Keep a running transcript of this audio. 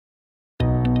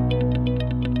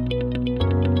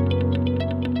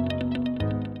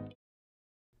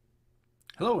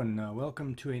Hello and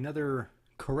welcome to another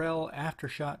COREL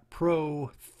AFTERSHOT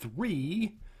Pro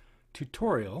 3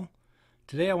 tutorial.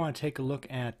 Today I want to take a look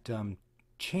at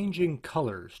changing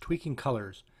colors, tweaking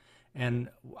colors. And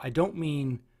I don't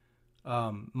mean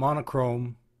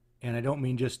monochrome, and I don't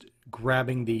mean just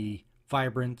grabbing the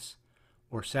vibrance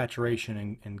or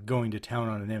saturation and going to town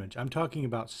on an image. I'm talking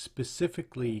about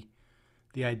specifically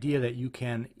the idea that you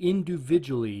can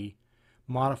individually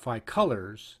modify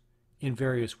colors in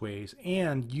various ways,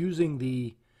 and using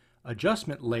the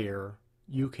adjustment layer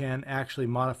you can actually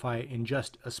modify in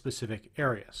just a specific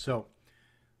area. So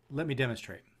let me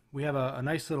demonstrate. We have a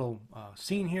nice little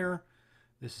scene here.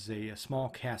 This is a small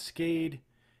cascade,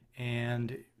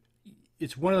 and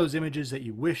it's one of those images that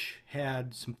you wish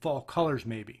had some fall colors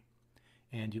maybe,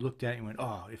 and you looked at it and went,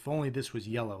 oh, if only this was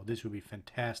yellow, this would be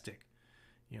fantastic.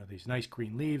 You know, these nice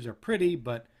green leaves are pretty,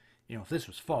 but you know, if this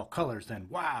was fall colors, then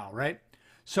wow, right?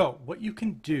 So what you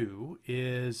can do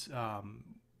is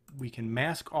we can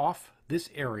mask off this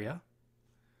area.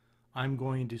 I'm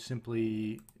going to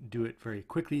simply do it very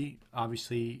quickly.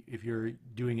 Obviously, if you're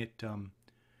doing it,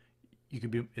 you can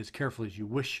be as careful as you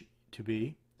wish to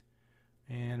be.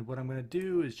 And what I'm going to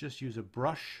do is just use a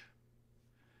brush,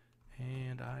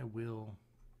 and I will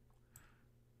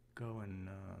go and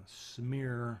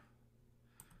smear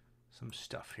some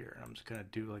stuff here. I'm just going to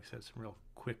do, like I said, some real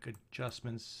quick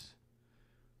adjustments.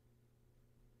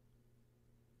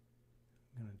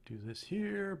 I'm going to do this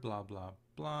here, blah, blah,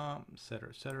 blah, etc.,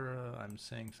 etc. I'm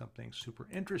saying something super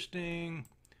interesting.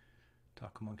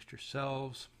 Talk amongst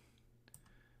yourselves.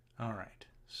 All right,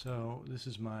 so this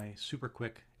is my super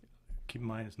quick. Keep in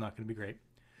mind, it's not going to be great.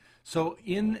 So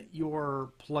in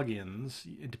your plugins,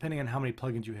 depending on how many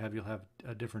plugins you have, you'll have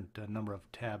a different number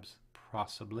of tabs,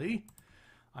 possibly.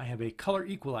 I have a color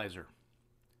equalizer,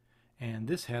 and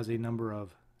this has a number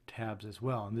of tabs as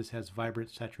well, and this has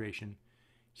vibrance, saturation,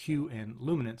 hue, and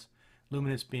luminance.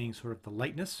 Luminance being sort of the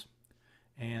lightness,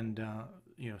 and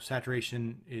you know,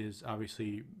 saturation is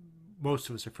obviously, most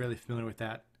of us are fairly familiar with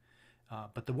that,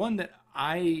 but the one that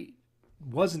I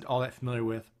wasn't all that familiar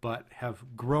with but have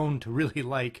grown to really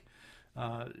like,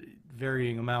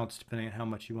 varying amounts depending on how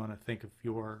much you want to think of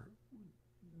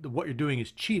what you're doing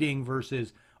is cheating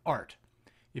versus art.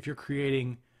 If you're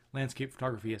creating landscape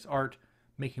photography as art,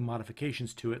 making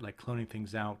modifications to it like cloning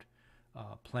things out,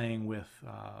 playing with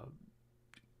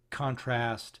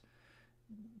contrast,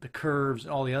 the curves,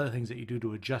 all the other things that you do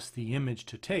to adjust the image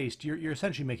to taste, you're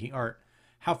essentially making art.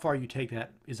 How far you take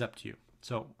that is up to you.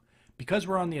 So because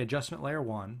we're on the adjustment layer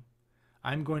 1,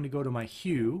 I'm going to go to my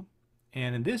hue,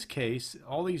 and in this case,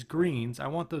 all these greens, I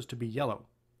want those to be yellow.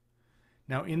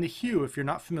 Now in the hue, if you're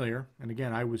not familiar, and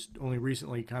again, I was only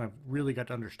recently kind of really got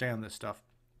to understand this stuff,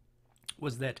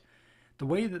 was that the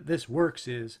way that this works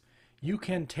is you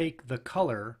can take the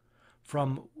color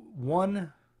from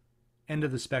one end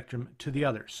of the spectrum to the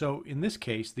other. So in this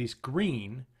case, these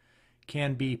green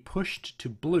can be pushed to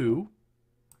blue,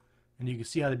 and you can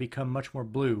see how they become much more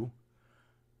blue,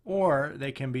 or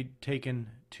they can be taken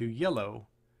to yellow,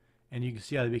 and you can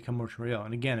see how they become much more yellow.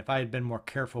 And again, if I had been more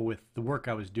careful with the work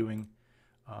I was doing,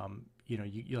 you know,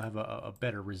 you'll have a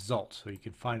better result. So you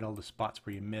can find all the spots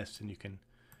where you missed, and you can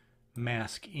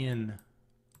mask in,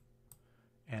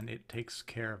 and it takes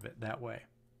care of it that way.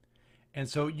 And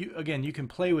so you, again, you can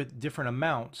play with different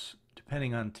amounts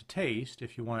depending on to taste.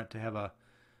 If you want it to have a,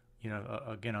 you know,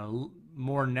 again, a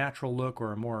more natural look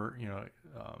or a more, you know,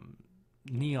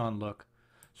 neon look.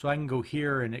 So I can go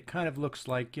here, and it kind of looks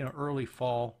like, you know, early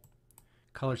fall.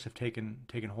 Colors have taken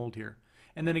hold here.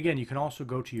 And then again, you can also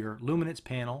go to your luminance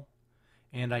panel,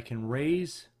 and I can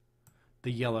raise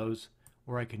the yellows,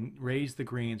 or I can raise the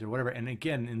greens or whatever. And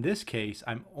again, in this case,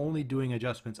 I'm only doing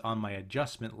adjustments on my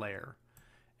adjustment layer.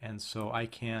 And so I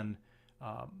can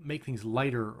make things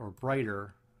lighter or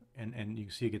brighter, and you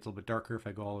can see it gets a little bit darker if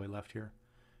I go all the way left here.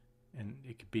 And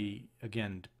it could be,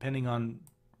 again, depending on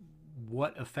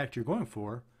what effect you're going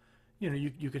for, you know,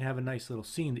 you can have a nice little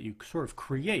scene that you sort of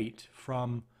create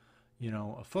from, you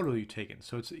know, a photo you've taken.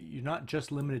 So you're not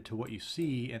just limited to what you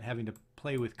see and having to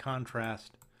play with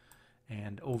contrast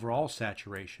and overall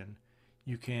saturation.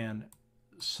 You can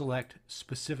select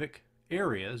specific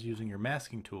areas using your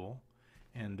masking tool,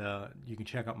 and you can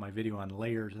check out my video on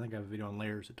layers. I think I have a video on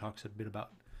layers that talks a bit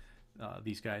about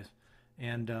these guys.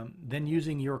 And then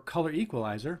using your color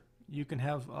equalizer, you can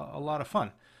have a lot of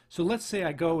fun. So let's say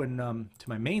I go and to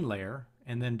my main layer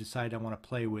and then decide I want to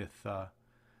play with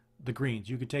the greens.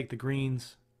 You could take the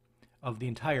greens of the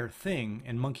entire thing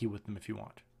and monkey with them if you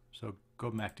want. So go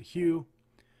back to hue,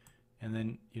 and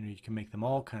then, you know, you can make them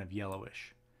all kind of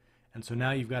yellowish. And so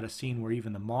now you've got a scene where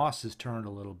even the moss is turned a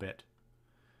little bit.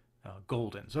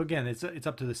 golden. So again, it's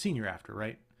up to the scene you're after,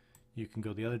 right? You can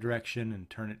go the other direction and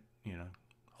turn it,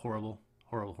 horrible,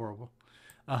 horrible, horrible.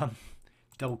 Um,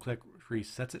 Double click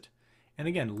resets it. And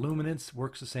again, luminance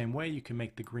works the same way. You can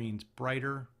make the greens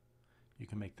brighter. You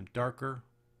can make them darker,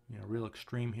 real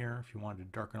extreme here. If you wanted to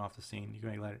darken off the scene, you can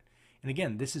make it lighter. And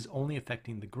again, this is only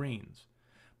affecting the greens.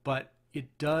 But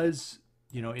it does,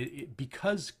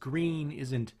 because green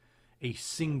isn't a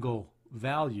single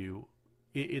value,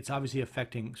 it's obviously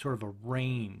affecting sort of a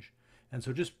range. And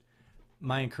so just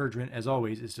my encouragement, as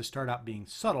always, is to start out being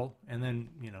subtle and then,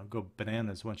 go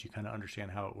bananas once you kind of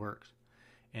understand how it works.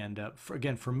 And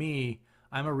for me,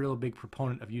 I'm a real big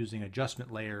proponent of using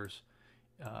adjustment layers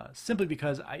simply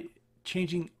because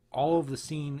changing all of the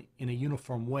scene in a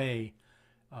uniform way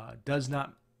does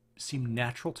not seem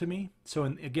natural to me. So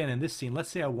again, in this scene, let's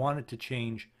say I wanted to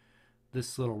change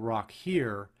this little rock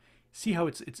here. See how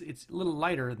it's a little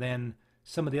lighter than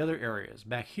some of the other areas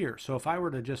back here. So if I were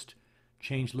to just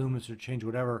change luminance or change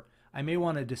whatever, I may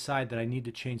want to decide that I need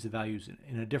to change the values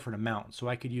in a different amount. So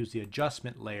I could use the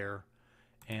adjustment layer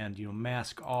and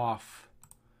mask off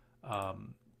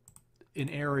an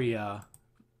area,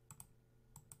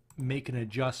 make an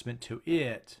adjustment to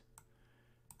it,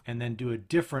 and then do a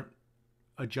different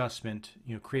adjustment,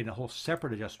 create a whole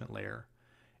separate adjustment layer,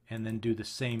 and then do the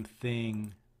same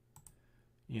thing,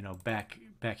 back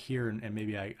here, and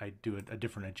maybe I do a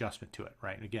different adjustment to it,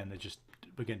 right? And again,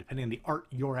 depending on the art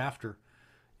you're after,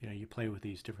 you play with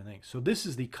these different things. So this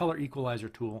is the color equalizer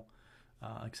tool.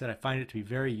 Like I said, I find it to be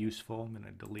very useful. I'm going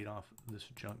to delete off this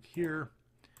junk here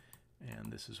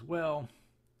and this as well.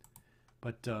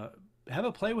 But have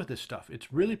a play with this stuff.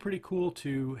 It's really pretty cool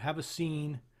to have a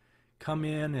scene, come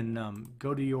in and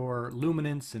go to your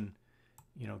luminance and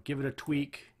give it a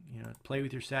tweak. Play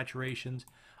with your saturations.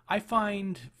 I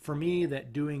find for me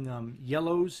that doing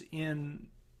yellows in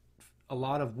a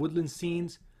lot of woodland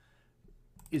scenes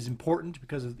is important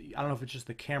because I don't know if it's just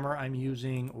the camera I'm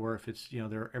using or if it's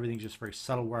everything's just very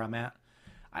subtle where I'm at.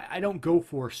 I don't go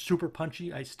for super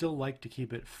punchy. I still like to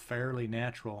keep it fairly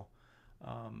natural,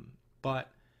 but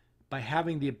by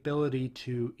having the ability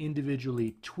to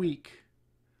individually tweak,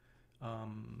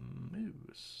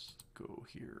 let's go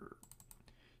here.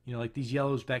 Like these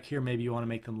yellows back here, maybe you want to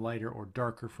make them lighter or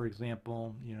darker, for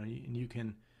example. And you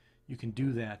can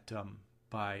do that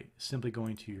by simply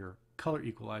going to your color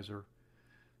equalizer,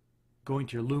 going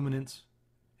to your luminance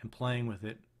and playing with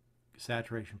it,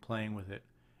 saturation, playing with it.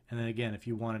 And then again, if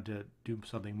you wanted to do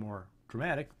something more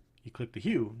dramatic, you click the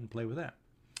hue and play with that.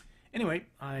 Anyway,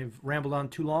 I've rambled on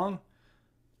too long.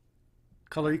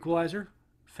 Color equalizer,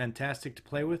 fantastic to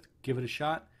play with. Give it a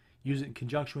shot. Use it in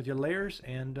conjunction with your layers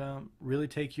and really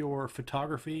take your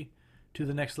photography to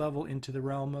the next level into the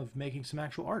realm of making some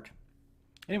actual art.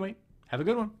 Anyway, have a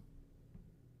good one.